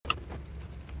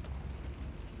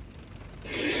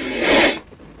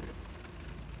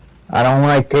I don't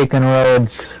like taking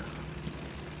roads.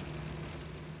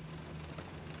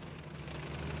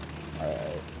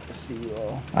 Alright, see you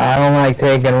all. I don't like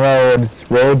taking roads.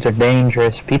 Roads are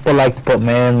dangerous. People like to put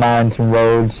landmines in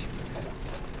roads.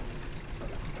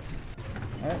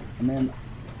 Alright, I'm in.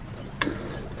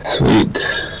 Sweet.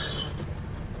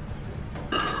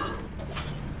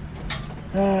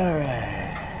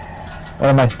 Alright. What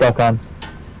am I stuck on?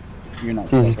 You're not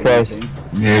Jesus stuck on Christ.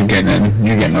 anything. You're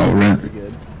getting over You're it.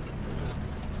 good.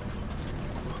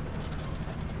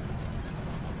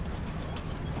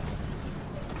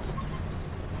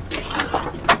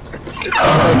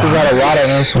 Like we got a lot of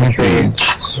infantry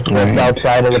just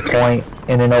outside of the point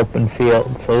in an open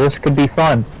field, so this could be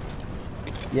fun.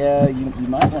 Yeah, you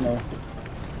might want to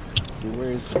see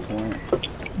where is the point.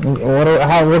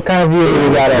 What kind of view do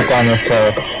we got up on this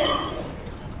hill?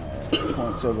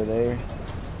 Point's over there.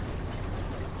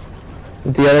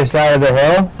 The other side of the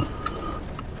hill?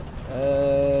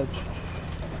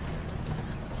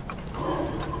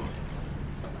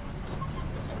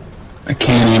 I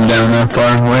can't aim down that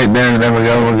far. Wait, there we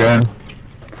go, we're good.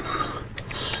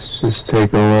 Let's just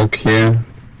take a look here.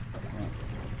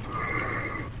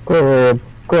 Good,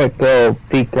 quick go,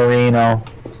 Picarino.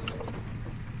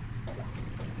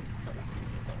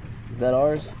 Is that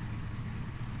ours?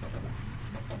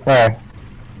 Where?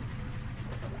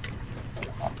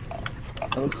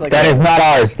 It looks like That is not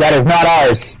ours. That is not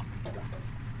ours.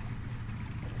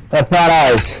 That's not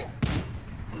ours.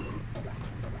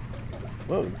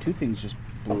 Whoa, two things just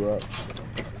blew up.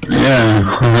 Yeah,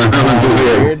 that was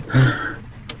weird.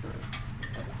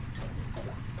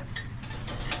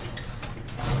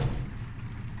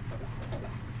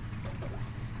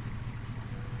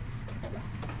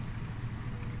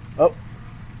 Oh.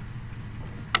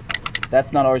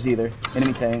 That's not ours either.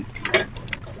 Enemy tank.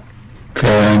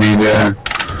 Okay, I need to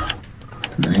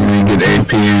get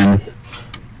AP in.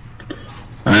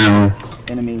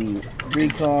 Enemy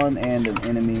recon and an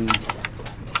enemy...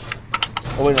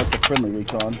 Oh wait, that's a friendly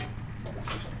recon.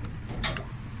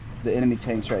 The enemy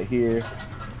tank's right here,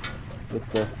 with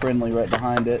the friendly right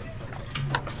behind it.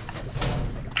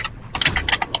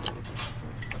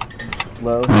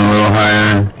 Low. A little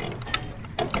higher.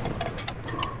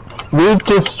 We've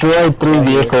destroyed 3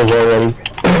 vehicles already.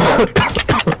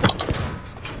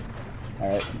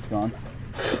 Alright, he's gone.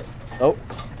 Oh,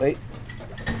 wait.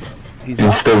 He's It's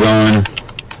not. still going.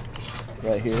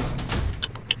 Right here.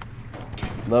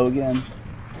 Low again.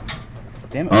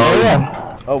 Damn it. Oh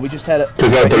yeah. Oh, we just had it.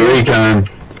 Took out Right the here. recon.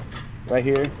 Right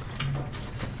here.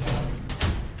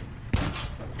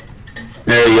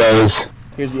 There he goes.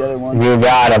 Here's the other one. You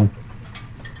got him.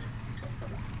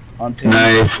 On pin.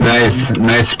 Nice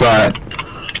spot.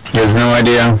 He has no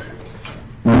idea.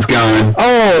 He's going.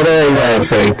 Oh, there you go.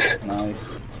 Perfect. Nice.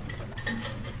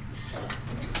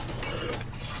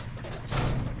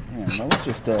 Man,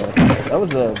 that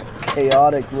was a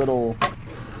chaotic little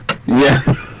Yeah.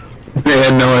 They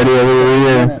had no idea we were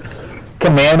here. minutes.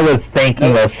 Command was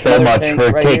thanking us so Another much tank for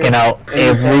right taking here. out Enemy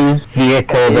every tank.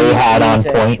 vehicle they had on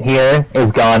Enemy point here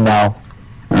is gone now.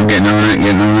 I'm getting on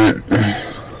it.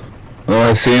 Oh,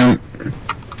 I see him.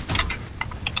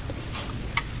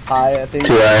 High, I think.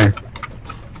 Too high.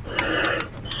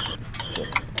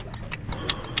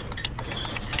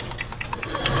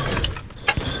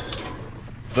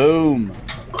 Boom.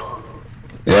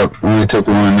 Yep, only took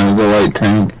one. It was a light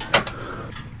tank.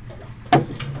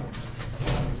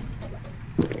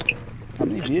 How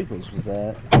many vehicles was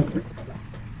that?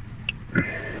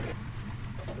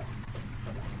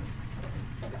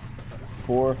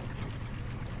 Four.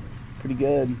 Pretty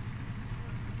good.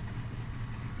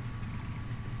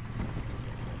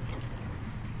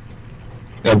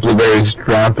 That blueberry's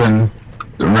dropping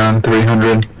around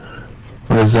 300.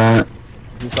 What is that?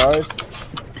 Is this ours?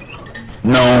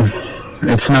 No,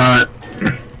 it's not.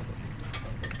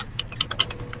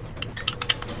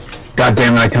 God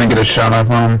damn it, I couldn't get a shot off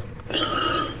on him.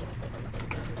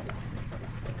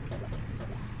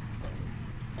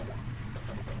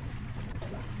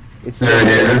 It's There it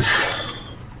is.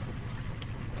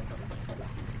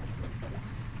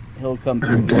 He'll come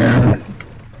through. Right there.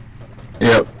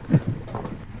 Yep.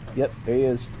 Yep, there he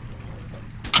is.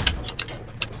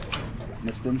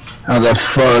 Missed him. How the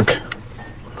fuck?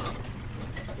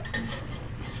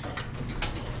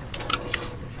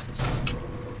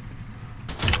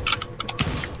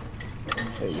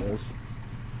 There he goes.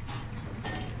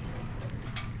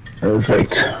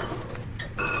 Perfect.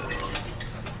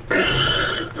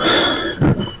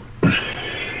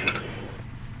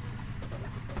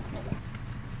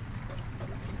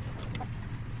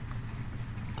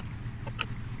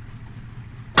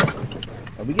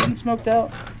 Are we getting smoked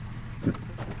out?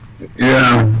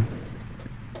 Yeah.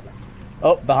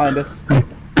 Oh, behind us.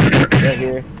 Right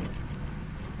here.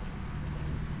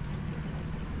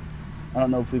 I don't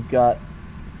know if we've got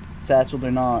satcheled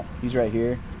or not. He's right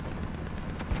here.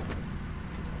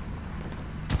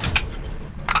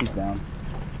 He's down.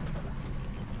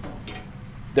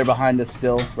 They're behind us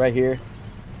still, right here.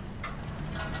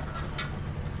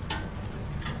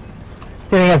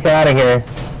 Getting us out of here.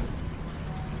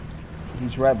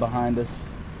 He's right behind us.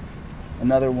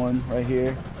 Another one right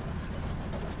here.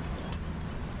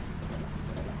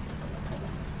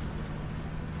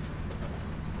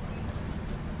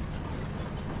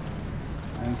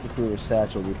 I think if we were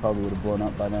satchel, we probably would have blown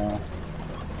up by now.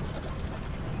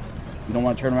 You don't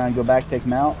want to turn around and go back, take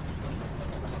him out?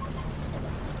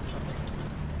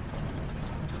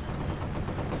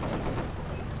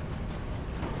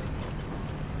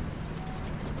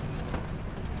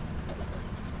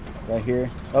 Right here.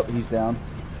 Oh, he's down.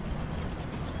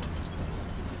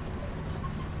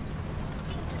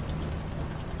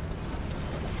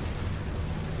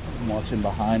 I'm watching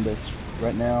behind us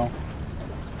right now.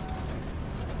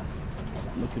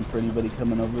 Looking for anybody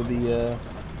coming over the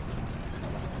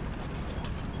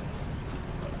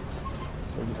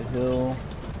hill.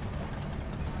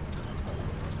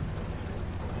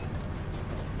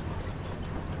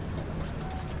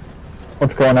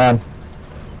 What's going on?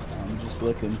 I'm just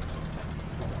looking.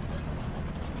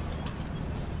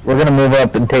 We're gonna move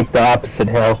up and take the opposite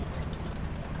hill.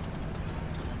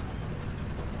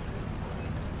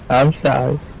 I'm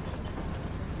sorry.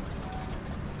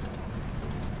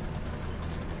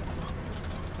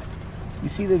 You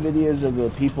see the videos of the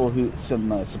people who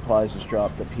some supplies was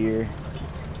dropped up here?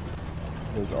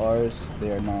 Those ours?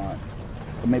 They are not.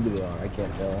 Or maybe they are, I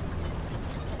can't tell.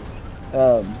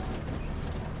 Have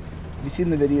you seen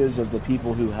the videos of the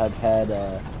people who have had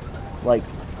like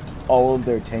all of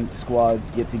their tank squads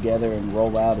get together and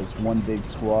roll out as one big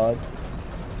squad?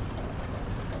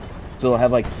 So they'll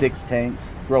have like 6 tanks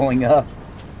rolling up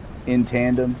in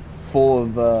tandem,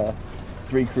 full of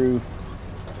 3 crew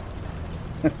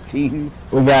teams.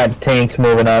 We got tanks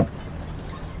moving up.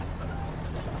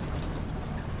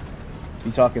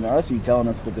 You talking to us, or you telling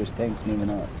us that there's tanks moving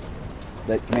up?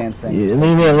 That command tanks.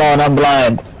 Leave me alone, I'm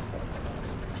blind.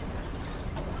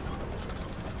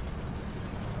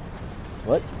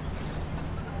 What?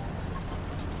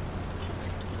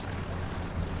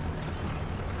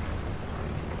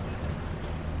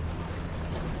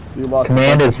 We lost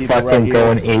Command a bunch is of people fucking right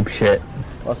going here. ape shit.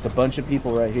 Lost a bunch of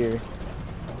people right here.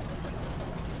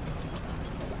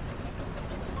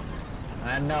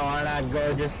 I know, aren't I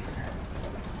gorgeous?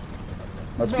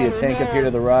 Must be a tank up here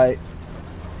to the right.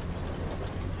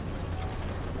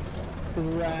 To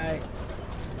the right.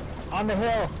 On the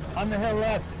hill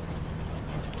left.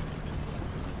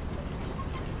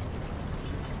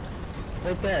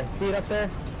 Right there, see it up there?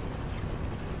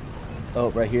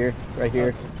 Oh, right here, right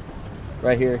here,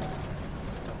 right here.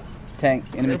 Tank,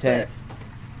 enemy Right tank.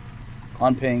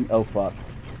 On ping, oh fuck.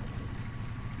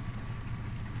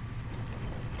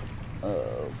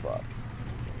 Oh fuck.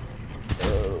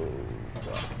 Oh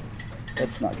fuck.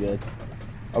 That's not good.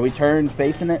 Are we turned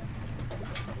facing it?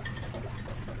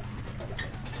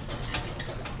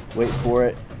 Wait for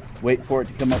it. Wait for it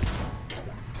to come up.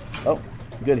 Oh,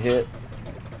 good hit.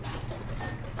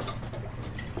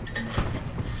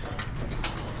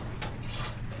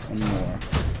 One more.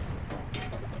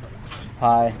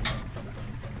 Hi.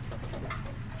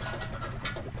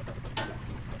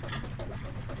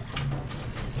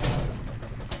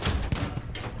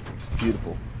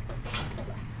 Beautiful.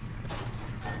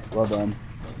 Well done.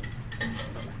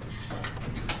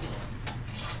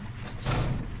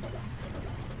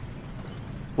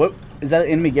 What? Is that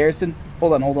an enemy garrison?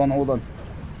 Hold on, hold on, hold on.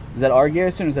 Is that our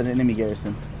garrison or is that an enemy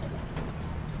garrison?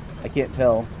 I can't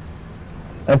tell.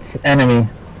 That's enemy.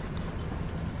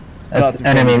 That's it's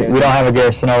enemy. garrison. We don't have a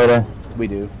garrison over there. We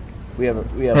do. We have.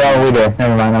 Yeah, we do.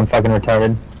 Never mind, I'm fucking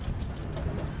retarded.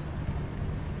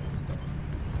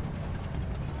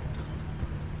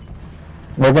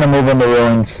 We're gonna move into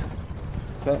ruins.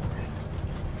 Okay.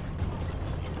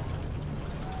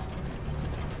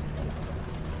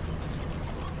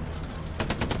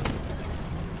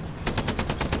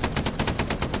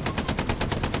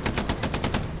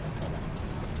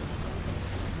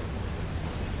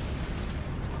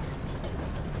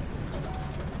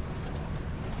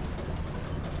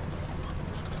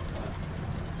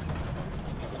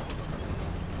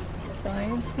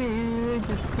 Flying to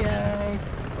the sky,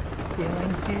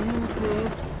 feeling too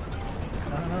good. I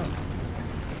don't know.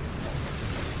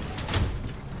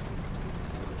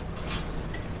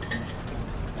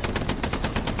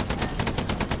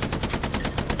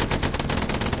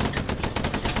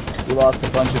 We lost a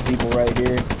bunch of people right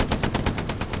here.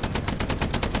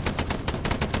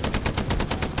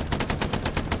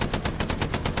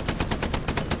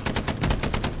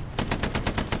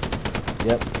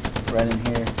 Yep, right in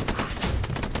here.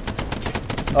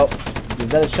 Oh, is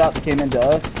that a shot that came into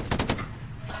us?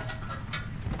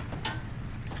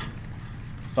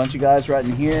 Bunch of guys right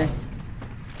in here.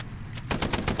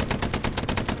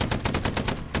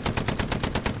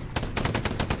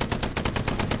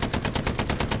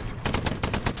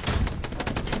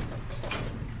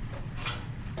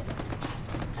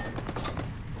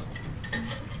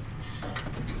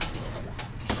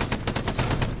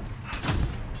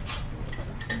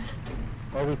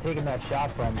 Where are we taking that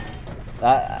shot from?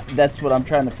 That's what I'm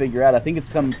trying to figure out. I think it's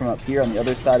coming from up here on the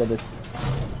other side of this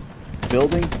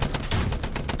building.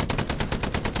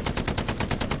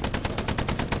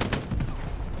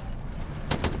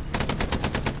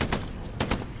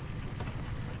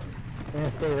 I'm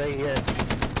gonna stay right here.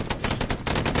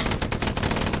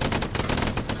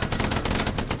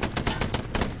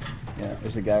 Yeah,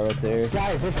 there's a guy right there.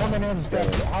 Guys, they're coming in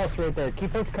that house right there.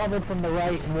 Keep us covered from the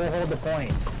right and we'll hold the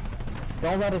point.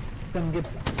 Don't let them get...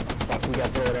 Fuck, we got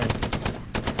to throw it in.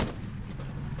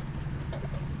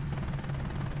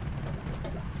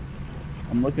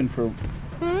 I'm looking for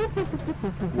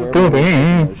where we're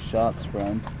getting those shots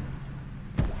from.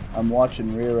 I'm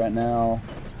watching rear right now.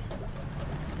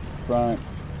 Front,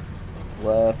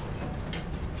 left.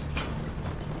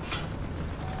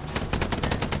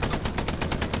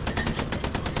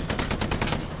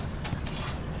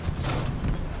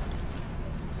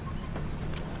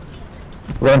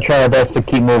 We're gonna try our best to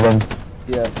keep moving.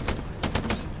 Yeah.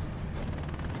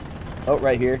 Oh,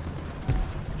 right here.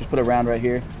 Just put a round right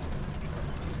here.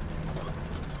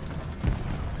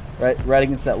 Right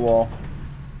against that wall.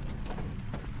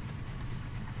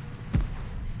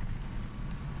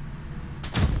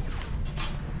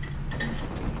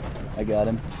 I got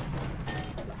him.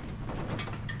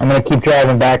 I'm gonna keep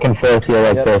driving back and forth here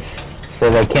like this, so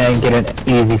they can't get an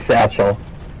easy satchel.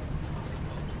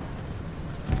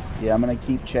 Yeah, I'm gonna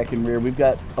keep checking rear. We've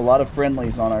got a lot of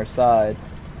friendlies on our side.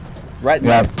 Right in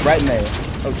there. Right in there.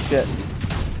 Oh shit.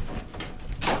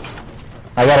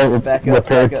 I gotta back up,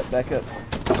 back up.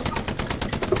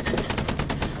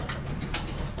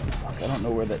 Fuck, I don't know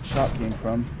where that shot came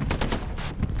from.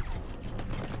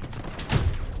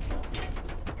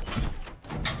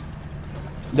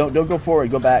 Don't go forward.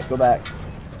 Go back.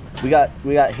 We got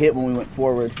hit when we went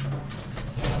forward.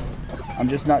 I'm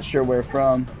just not sure where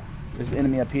from. There's an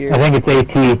enemy up here. I think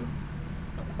it's AT.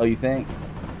 Oh, you think?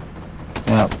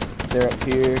 Yeah. They're up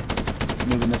here,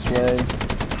 moving this way.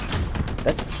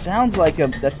 That sounds like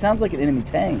an enemy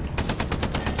tank.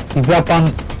 He's up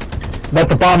on.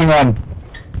 That's a bombing run.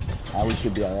 Ah, we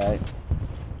should be all right.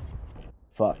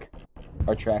 Fuck.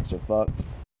 Our tracks are fucked.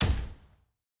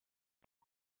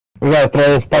 We gotta throw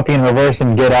this puppy in reverse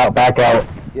and get out, back out.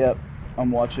 Yep.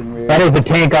 I'm watching rear. That is a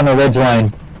tank on the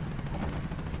ridgeline.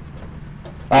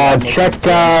 Check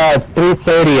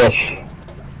 330-ish.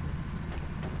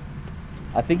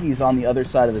 I think he's on the other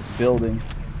side of this building.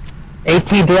 AT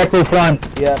directly front.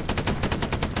 Yep.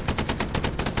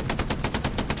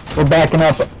 We're backing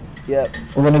up. Yep.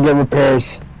 We're gonna get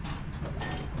repairs.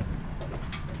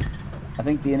 I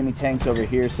think the enemy tank's over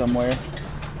here somewhere.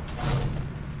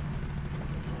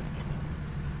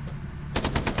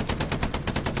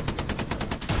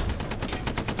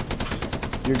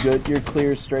 You're good. You're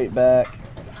clear straight back.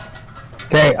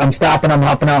 Okay, I'm stopping. I'm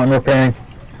hopping out and repairing.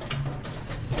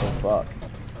 Oh fuck.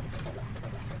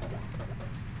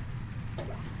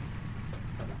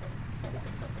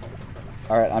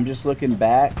 Alright, I'm just looking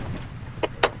back.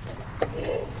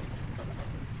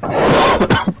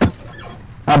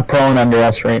 I'm prone under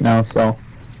us right now, so.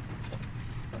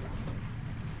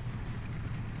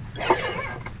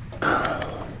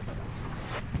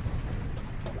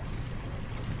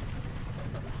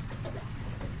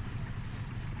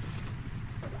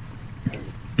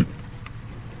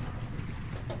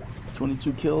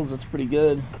 Two kills, that's pretty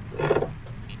good. Hey,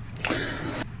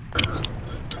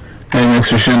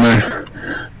 Mr. Schindler.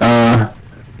 I'm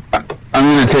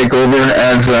gonna take over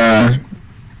as a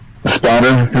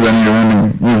spotter because I need to run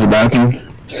and use the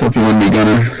bathroom. So if you want to be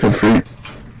gunner, feel free.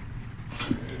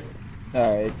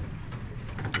 Alright.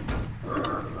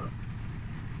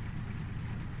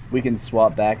 We can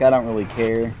swap back. I don't really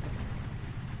care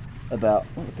about...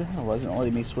 What the hell? Wasn't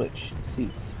letting me switch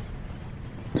seats.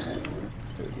 There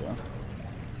we go.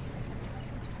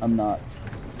 I'm not...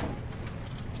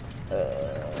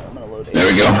 I'm gonna load it. There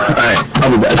we go. Alright,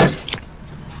 I'll be back.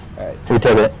 Alright, we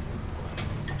took it.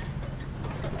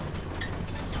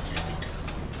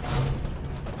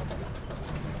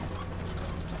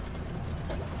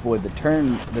 Boy,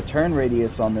 the turn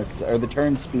radius on this, or the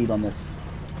turn speed on this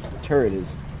turret is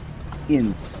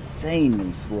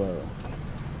insanely slow.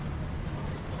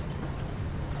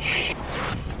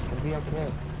 It'll be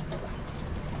okay.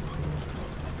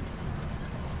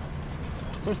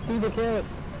 Push through the carrot.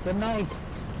 Good night.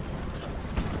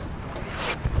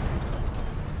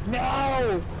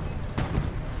 No!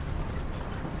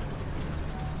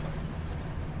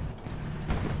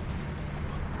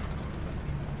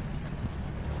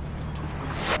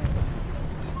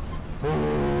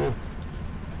 Ooh.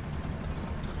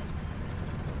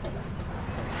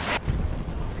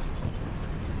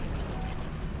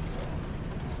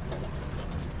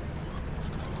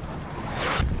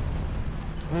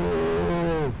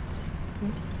 Ooh.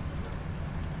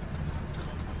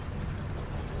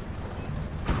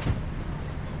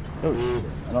 Oh,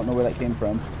 I don't know where that came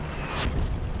from.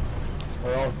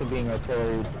 We're also being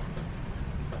artillery.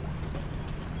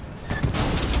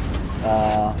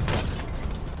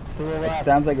 To the It left.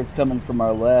 sounds like it's coming from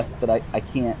our left, but I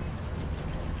can't.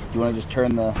 Do you want to just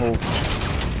turn the whole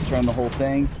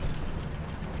thing?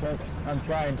 I'm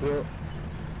trying to.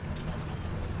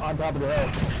 On top of the hill.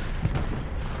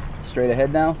 Straight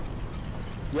ahead now?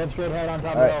 Yep, straight ahead on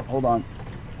top of the Alright, hill. hold on.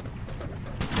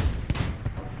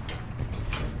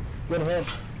 Good hit.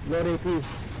 Load AP.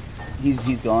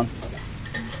 He's gone.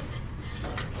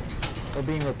 We're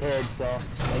being repaired, so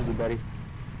thank you, buddy.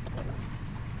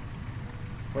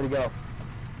 Where'd he go?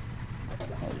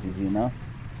 That was easy enough.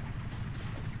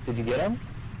 Did you get him?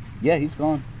 Yeah, he's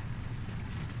gone.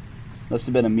 Must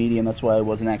have been a medium, that's why it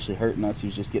wasn't actually hurting us, he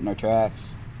was just getting our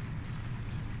tracks.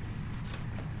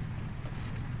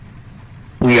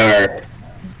 We are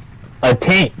a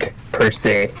tank, per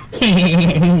se.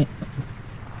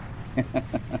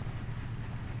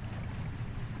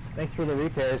 Thanks for the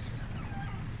repairs.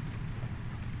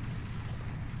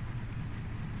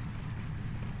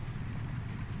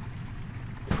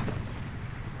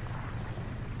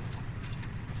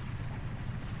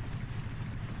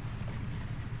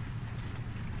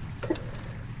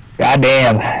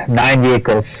 Goddamn, 9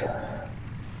 vehicles.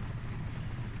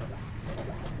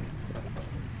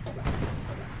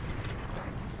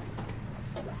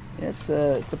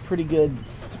 It's a pretty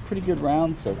good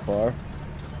round so far.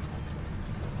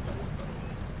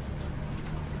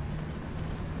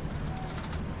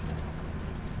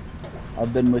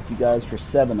 I've been with you guys for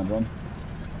 7 of them.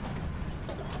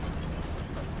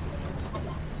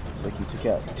 Looks like you took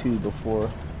out 2 before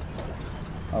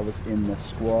I was in the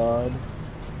squad.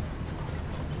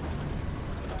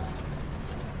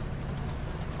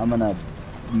 I'm gonna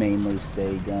mainly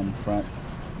stay gun front.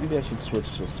 Maybe I should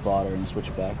switch to spotter and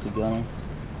switch back to gunner.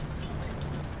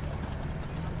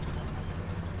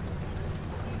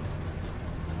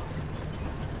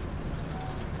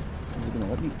 Is it gonna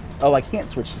let me? Oh, I can't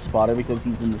switch to spotter because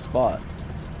he's in the spot.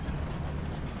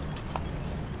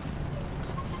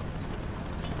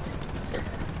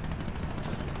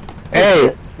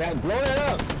 Hey! Man, blow it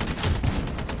up!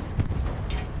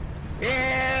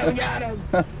 Yeah, we got him!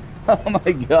 Oh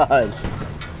my god!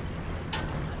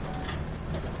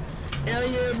 Hell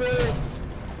yeah, brother!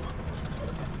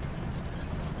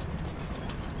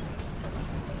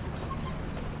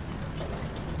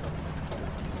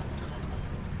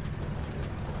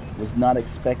 Was not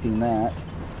expecting that.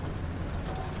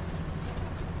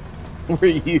 Were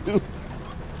you?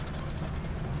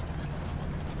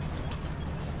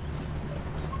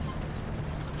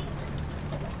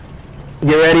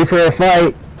 Get ready for a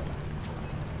fight.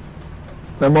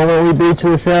 The moment we breach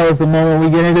the cell is the moment we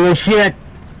get into the shit.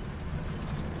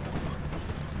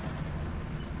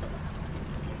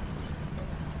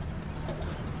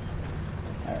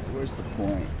 Alright, where's the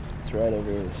point? It's right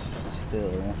over here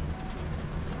still.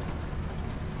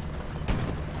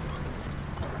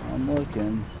 I'm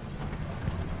looking.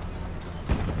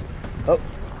 Oh!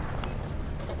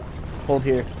 Hold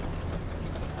here.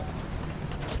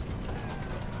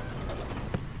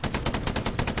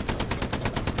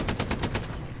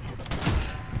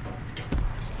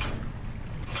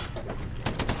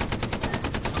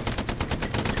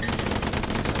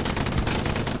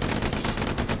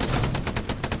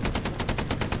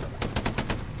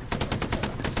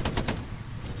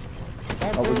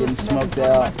 Oh, we're getting smoked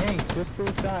out. Just to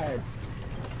the side.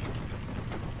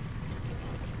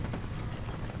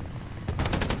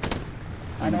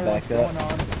 I know what's going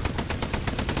on.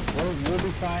 We'll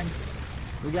be fine.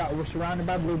 We're surrounded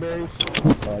by blueberries.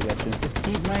 Oh, I got you. Just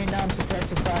keep laying down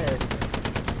suppressive fire.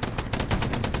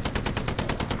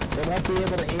 They won't be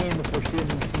able to aim if we're shooting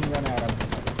a machine gun at them.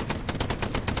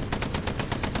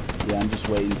 Yeah, I'm just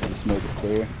waiting for the smoke to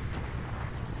clear.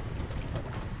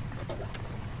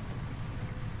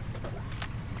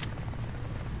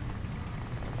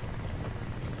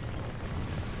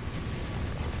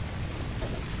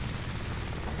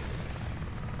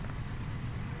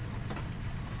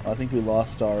 I think we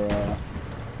lost our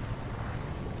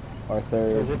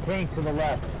third. There's a tank to the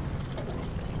left.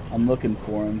 I'm looking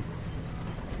for him.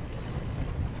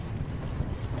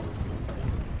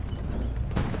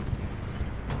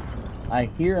 I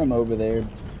hear him over there.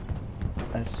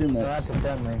 I assume that's... No, that's a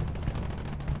friendly.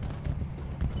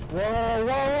 Whoa, whoa,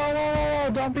 whoa, whoa,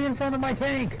 whoa! Don't be in front of my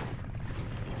tank!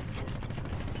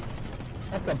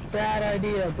 That's a bad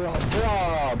idea, bro.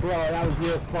 Bro, that was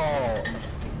your fault.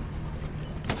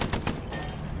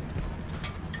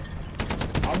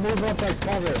 I'll move up as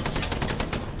cover.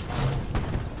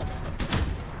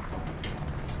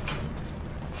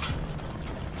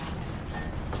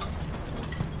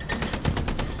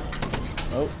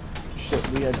 Oh, shit,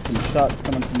 we had some shots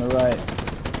coming from the right.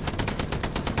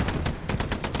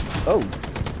 Oh,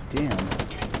 damn.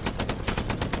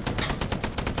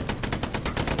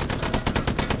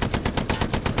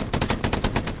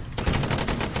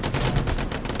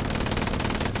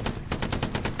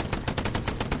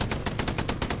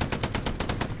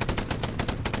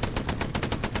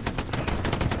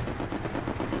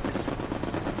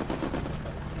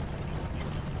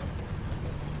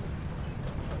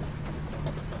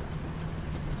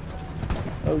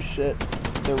 Oh shit,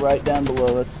 they're right down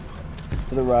below us.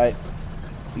 To the right.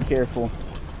 Be careful.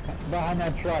 Behind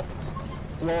that truck.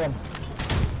 Blow him.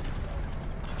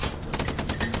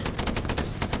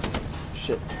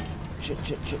 Shit. Shit,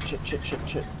 shit, shit, shit, shit, shit,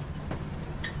 shit.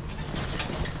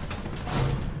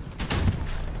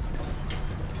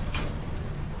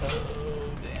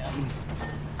 Oh, damn.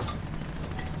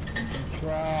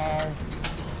 Try.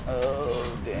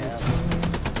 Oh, damn.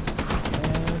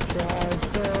 And try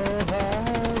so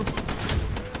hard.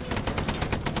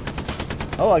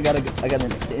 Oh, I got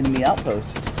an enemy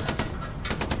outpost.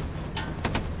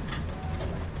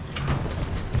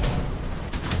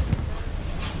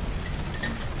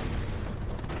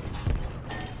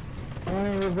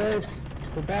 Alright, reverse.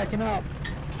 We're backing up.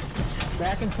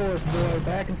 Back and forth, boy.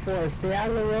 Back and forth. Stay out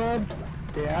of the road.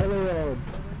 Stay out of the road.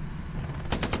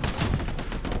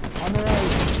 On the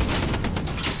right.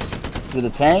 To the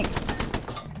tank?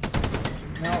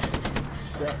 No.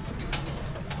 Yeah.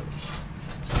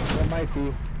 That might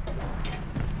be.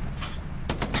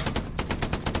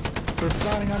 We're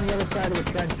spawning on the other side of the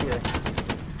trench here.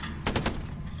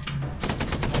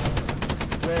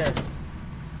 Where?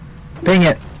 Ping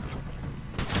it.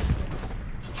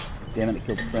 Damn it, it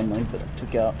killed the friendly, but it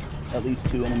took out at least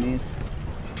 2 enemies.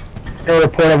 A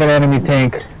report of an enemy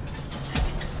tank.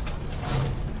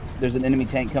 There's an enemy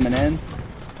tank coming in.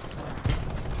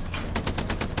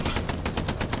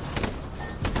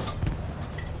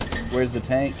 Where's the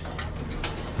tank?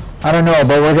 I don't know,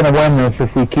 but we're gonna win this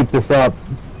if we keep this up.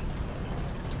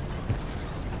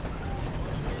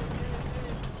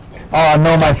 Oh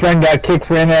no, my friend got kicked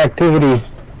for inactivity.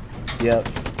 Yep.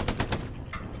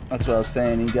 That's what I was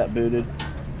saying, he got booted.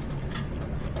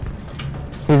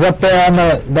 He's up there on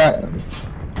the